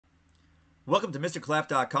Welcome to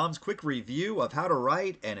MrClap.com's quick review of how to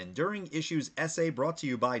write an enduring issues essay brought to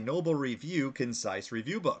you by Noble Review Concise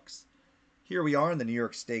Review Books. Here we are in the New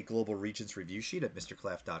York State Global Regents review sheet at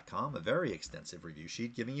MrClap.com, a very extensive review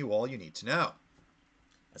sheet giving you all you need to know.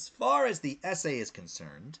 As far as the essay is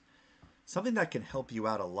concerned, something that can help you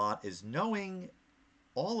out a lot is knowing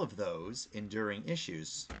all of those enduring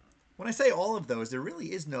issues. When I say all of those, there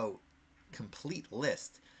really is no complete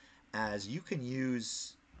list, as you can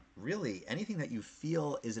use really anything that you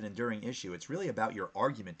feel is an enduring issue. It's really about your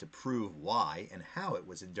argument to prove why and how it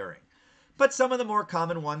was enduring. But some of the more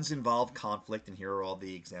common ones involve conflict, and here are all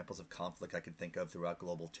the examples of conflict I could think of throughout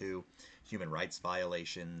Global II. Human rights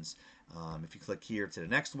violations. If you click here to the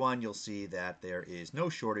next one, you'll see that there is no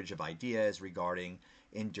shortage of ideas regarding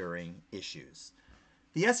enduring issues.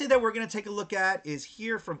 The essay that we're going to take a look at is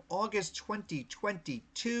here from August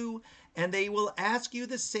 2022, and they will ask you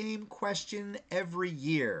the same question every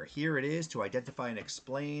year. Here it is to identify and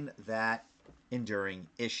explain that enduring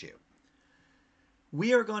issue.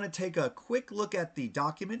 We are going to take a quick look at the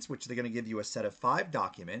documents, which they're going to give you a set of 5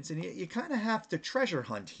 documents, and you kind of have to treasure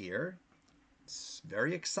hunt here. It's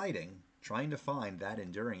very exciting trying to find that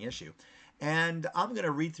enduring issue. And I'm going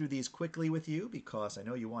to read through these quickly with you because I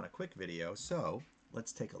know you want a quick video, so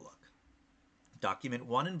let's take a look. Document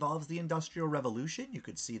 1 involves the Industrial Revolution. You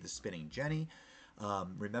could see the spinning jenny.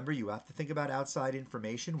 Remember, you have to think about outside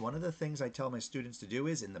information. One of the things I tell my students to do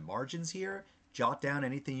is in the margins here, jot down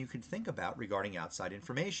anything you could think about regarding outside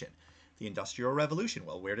information. The Industrial Revolution,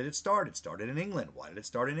 well, where did it start? It started in England. Why did it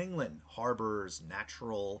start in England? Harbors,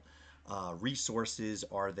 natural resources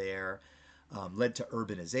are there. Led to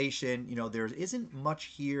urbanization. You know, there isn't much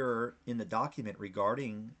here in the document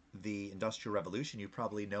regarding the Industrial Revolution. You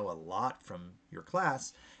probably know a lot from your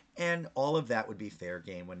class, and all of that would be fair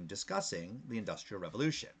game when discussing the Industrial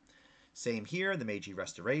Revolution. Same here, the Meiji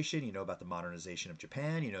Restoration. You know about the modernization of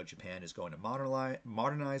Japan. You know Japan is going to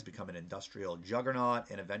modernize, become an industrial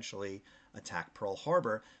juggernaut, and eventually attack Pearl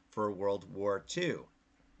Harbor for World War II. A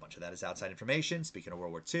bunch of that is outside information. Speaking of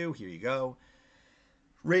World War II, here you go.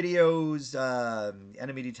 Radios,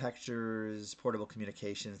 enemy detectors, portable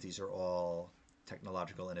communications, these are all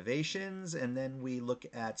technological innovations. And then we look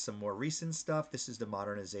at some more recent stuff. This is the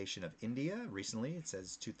modernization of India recently. It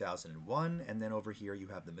says 2001. And then over here you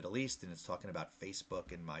have the Middle East, and it's talking about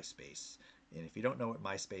Facebook and MySpace. And if you don't know what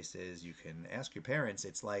MySpace is, you can ask your parents.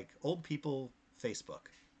 It's like old people Facebook,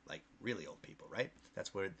 like really old people, right?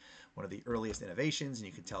 That's where one of the earliest innovations, and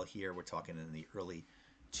you can tell here we're talking in the early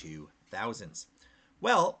 2000s.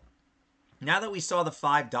 Well, now that we saw the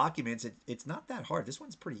 5 documents, it's not that hard. This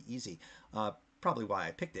one's pretty easy, probably why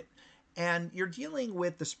I picked it. And you're dealing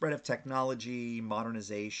with the spread of technology,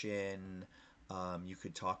 modernization. You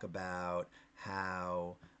could talk about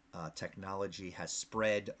how technology has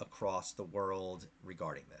spread across the world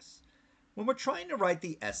regarding this. When we're trying to write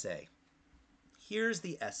the essay, here's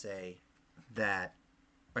the essay that,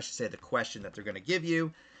 I should say the question that they're going to give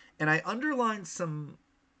you. And I underlined some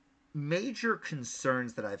major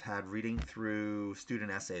concerns that I've had reading through student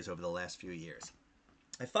essays over the last few years.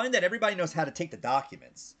 I find that everybody knows how to take the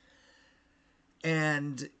documents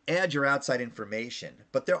and add your outside information,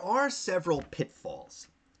 but there are several pitfalls.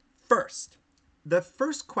 First, the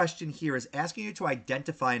first question here is asking you to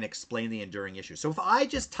identify and explain the enduring issue. So if I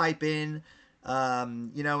just type in,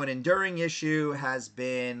 an enduring issue has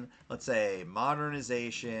been, let's say,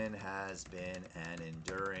 modernization has been an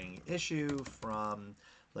enduring issue from,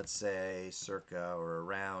 let's say, circa or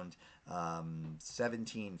around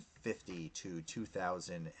 1750 to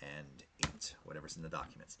 2008, whatever's in the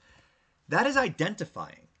documents. That is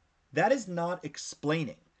identifying. That is not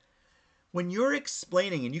explaining. When you're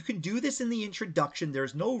explaining, and you can do this in the introduction,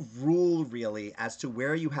 there's no rule really as to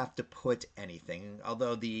where you have to put anything,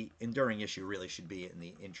 although the enduring issue really should be in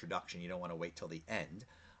the introduction. You don't want to wait till the end.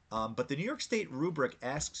 But the New York State rubric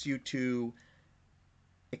asks you to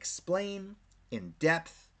explain in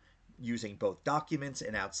depth using both documents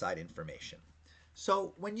and outside information.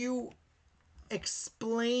 So when you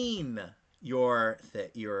explain your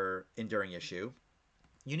enduring issue,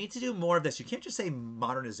 you need to do more of this. You can't just say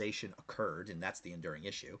modernization occurred and that's the enduring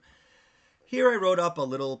issue. Here I wrote up a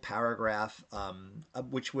little paragraph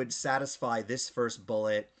which would satisfy this first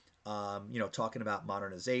bullet, talking about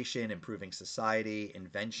modernization, improving society,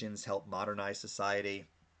 inventions help modernize society.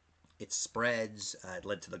 It spreads, it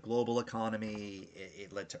led to the global economy,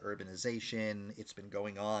 it led to urbanization. It's been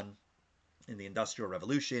going on in the Industrial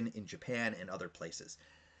Revolution, in Japan, and other places.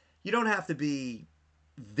 You don't have to be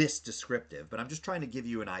this descriptive, but I'm just trying to give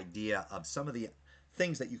you an idea of some of the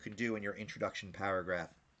things that you can do in your introduction paragraph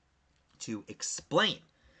to explain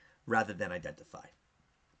rather than identify.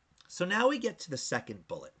 So now we get to the second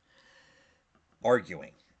bullet,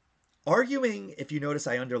 arguing. Arguing, if you notice,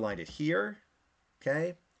 I underlined it here.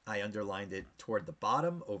 Okay, I underlined it toward the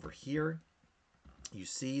bottom over here. You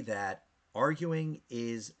see that arguing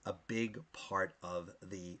is a big part of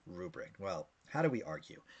the rubric. Well, how do we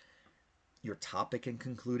argue? Your topic and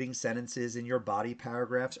concluding sentences in your body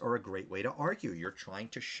paragraphs are a great way to argue. You're trying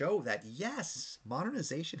to show that, yes,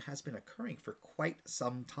 modernization has been occurring for quite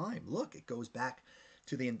some time. Look, it goes back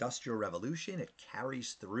to the Industrial Revolution. It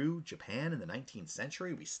carries through Japan in the 19th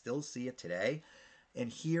century. We still see it today. And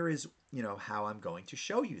here is, how I'm going to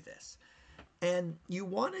show you this. And you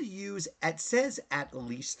want to use, it says at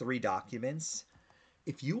least 3 documents.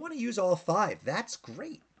 If you want to use all 5, that's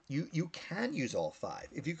great. You can use all 5.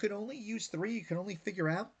 If you could only use 3, you can only figure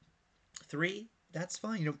out 3, that's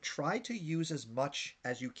fine. Try to use as much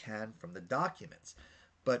as you can from the documents.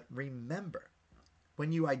 But remember,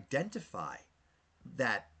 when you identify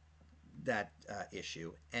that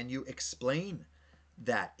issue and you explain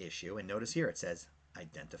that issue, and notice here it says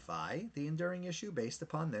identify the enduring issue based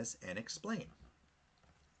upon this and explain.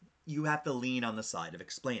 You have to lean on the side of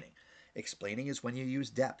explaining. Explaining is when you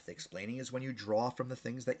use depth. Explaining is when you draw from the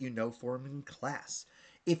things that you know from in class.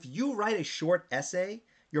 If you write a short essay,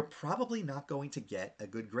 you're probably not going to get a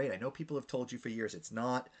good grade. I know people have told you for years it's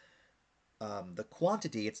not the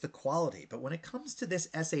quantity, it's the quality. But when it comes to this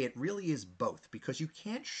essay, it really is both, because you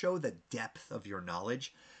can't show the depth of your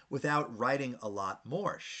knowledge without writing a lot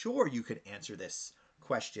more. Sure, you could answer this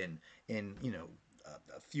question in,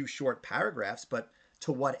 a few short paragraphs, but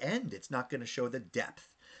to what end? It's not going to show the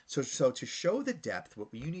depth. So to show the depth, what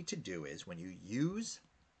you need to do is when you use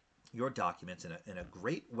your documents in a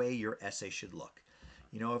great way, your essay should look.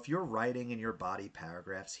 If you're writing in your body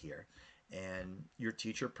paragraphs here, and your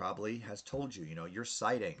teacher probably has told you, you're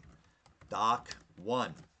citing Doc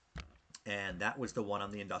 1, and that was the one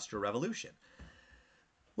on the Industrial Revolution.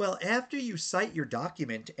 Well, after you cite your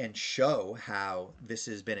document and show how this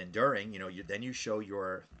has been enduring, then you show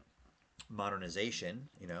your modernization.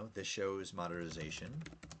 This shows modernization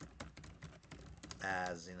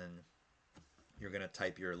as, and then you're going to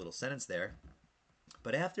type your little sentence there.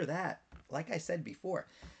 But after that, like I said before,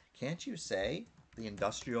 can't you say the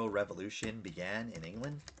Industrial Revolution began in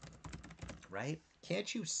England? Right?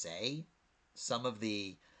 Can't you say some of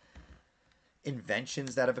the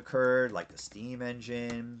inventions that have occurred, like the steam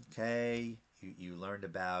engine? Okay, you learned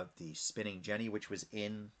about the spinning jenny, which was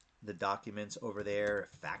in the documents over there,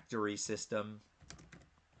 factory system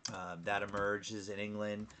that emerges in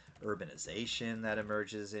England, urbanization that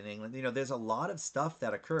emerges in England. There's a lot of stuff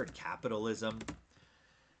that occurred. Capitalism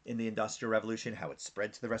in the Industrial Revolution, how it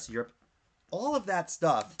spread to the rest of Europe. All of that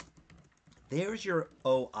stuff, there's your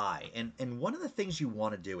OI. And one of the things you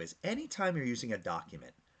want to do is anytime you're using a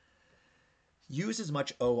document, use as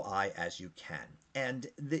much OI as you can. And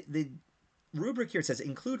the rubric here says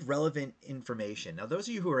include relevant information. Now, those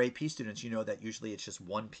of you who are AP students, you know that usually it's just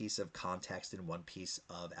one piece of context and one piece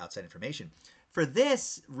of outside information. For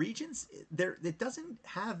this, Regents, it doesn't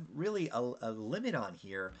have really a limit on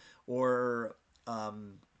here or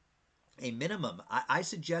a minimum. I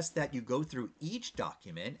suggest that you go through each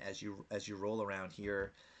document as you roll around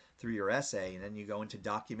here through your essay, and then you go into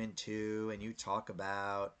document 2 and you talk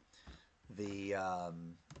about the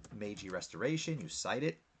Meiji Restoration. You cite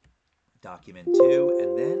it, document 2,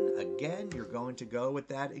 and then again you're going to go with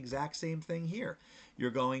that exact same thing here.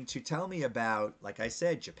 You're going to tell me about, like I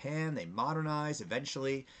said, Japan, they modernized.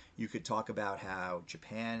 Eventually you could talk about how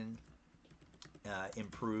Japan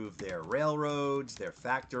improved their railroads, their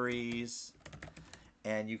factories,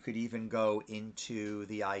 and you could even go into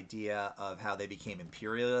the idea of how they became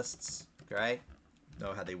imperialists, right?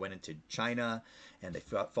 Know how they went into China and they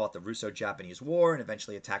fought the Russo-Japanese War and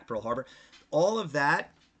eventually attacked Pearl Harbor. All of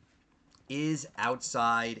that is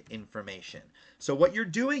outside information. So what you're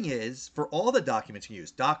doing is, for all the documents you use,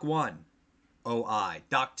 Doc 1, OI,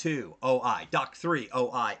 Doc 2, OI, Doc 3,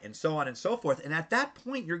 OI, and so on and so forth. And at that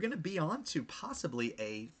point, you're going to be on to possibly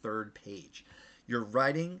a 3rd page. Your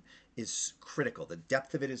writing is critical. The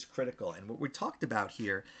depth of it is critical. And what we talked about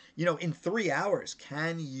here, in 3 hours,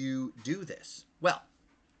 can you do this? Well,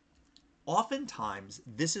 oftentimes,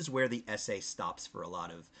 this is where the essay stops for a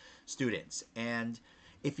lot of students. And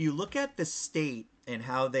if you look at the state and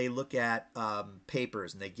how they look at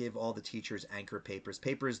papers, and they give all the teachers anchor papers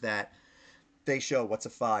that they show what's a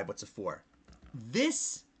 5, what's a 4.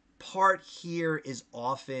 This part here is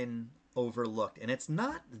often overlooked, and it's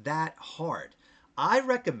not that hard. I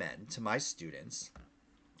recommend to my students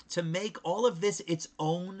to make all of this its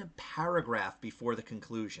own paragraph before the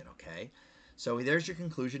conclusion, okay? So there's your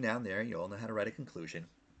conclusion down there. You all know how to write a conclusion.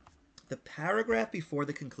 the paragraph before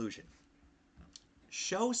the conclusion.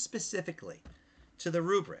 Show specifically to the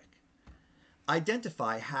rubric.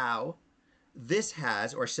 Identify how this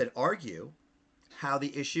has, or said argue, how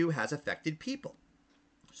the issue has affected people.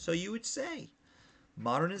 So you would say,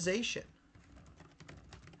 modernization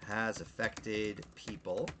has affected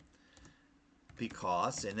people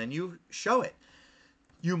because, and then you show it.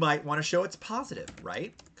 You might want to show it's positive,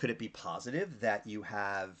 right? Could it be positive that you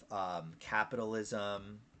have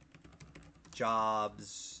capitalism,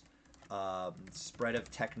 jobs, spread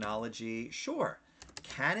of technology? Sure.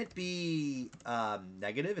 Can it be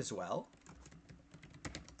negative as well?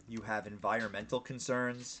 You have environmental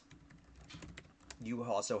concerns. You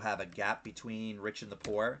also have a gap between rich and the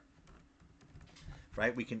poor,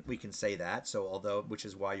 right? We can say that. So although, which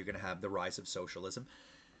is why you're going to have the rise of socialism.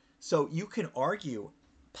 So you can argue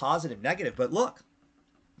positive, negative, but look,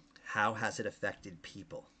 how has it affected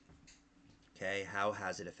people? Okay, how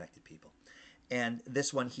has it affected people? And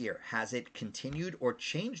this one here, has it continued or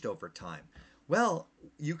changed over time? Well,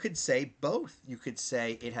 you could say both. You could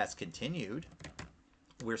say it has continued.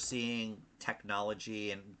 We're seeing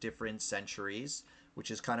technology in different centuries,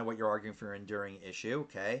 which is kind of what you're arguing for an enduring issue,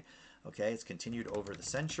 okay? Okay, it's continued over the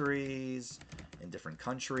centuries in different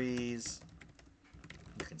countries.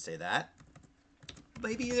 You can say that.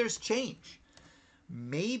 Maybe there's change.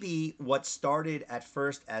 Maybe what started at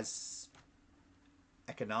first as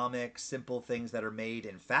economic, simple things that are made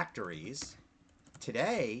in factories,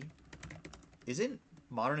 today, isn't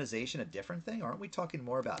modernization a different thing? Aren't we talking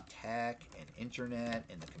more about tech and internet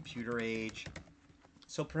and the computer age?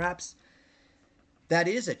 So perhaps that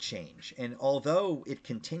is a change. And although it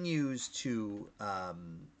continues to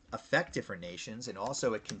affect different nations, and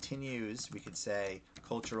also it continues, we could say,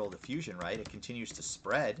 cultural diffusion, right? It continues to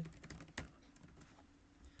spread.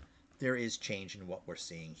 There is change in what we're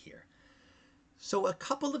seeing here. So a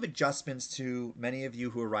couple of adjustments to many of you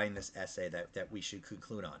who are writing this essay that we should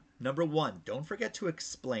conclude on. Number one, don't forget to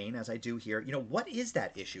explain, as I do here, what is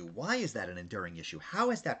that issue? Why is that an enduring issue? How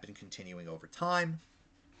has that been continuing over time?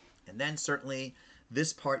 And then certainly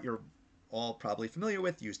this part you're all probably familiar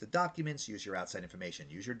with. Use the documents, use your outside information.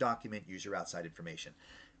 Use your document, use your outside information.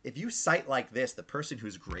 If you cite like this, the person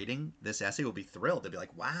who's grading this essay will be thrilled. They'll be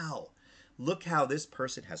like, wow, look how this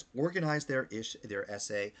person has organized their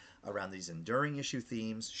essay around these enduring issue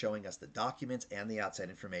themes, showing us the documents and the outside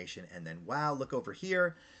information. And then, wow, look over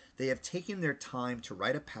here. They have taken their time to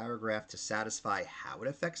write a paragraph to satisfy how it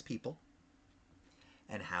affects people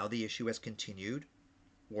and how the issue has continued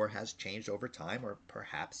or has changed over time, or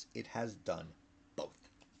perhaps it has done both.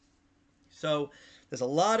 So there's a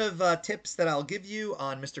lot of tips that I'll give you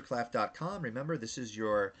on mrclaff.com. Remember, this is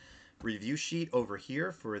your review sheet over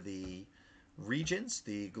here for the Regents,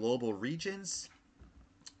 the Global Regents.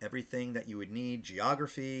 Everything that you would need,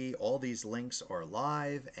 geography, all these links are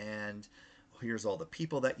live, and here's all the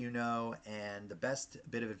people that you know. And the best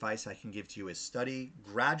bit of advice I can give to you is study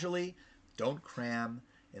gradually. Don't cram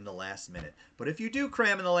in the last minute. But if you do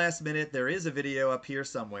cram in the last minute, there is a video up here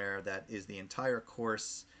somewhere that is the entire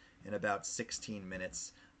course in about 16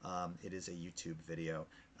 minutes. It is a YouTube video,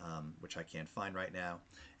 which I can't find right now.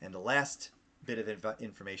 And the last bit of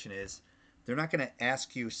information is, they're not going to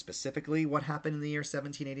ask you specifically what happened in the year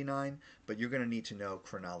 1789, but you're going to need to know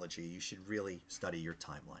chronology. You should really study your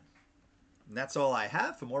timeline. And that's all I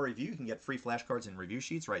have. For more review, you can get free flashcards and review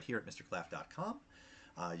sheets right here at mrclaff.com.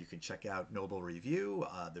 You can check out Noble Review,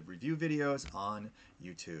 the review videos on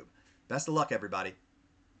YouTube. Best of luck, everybody.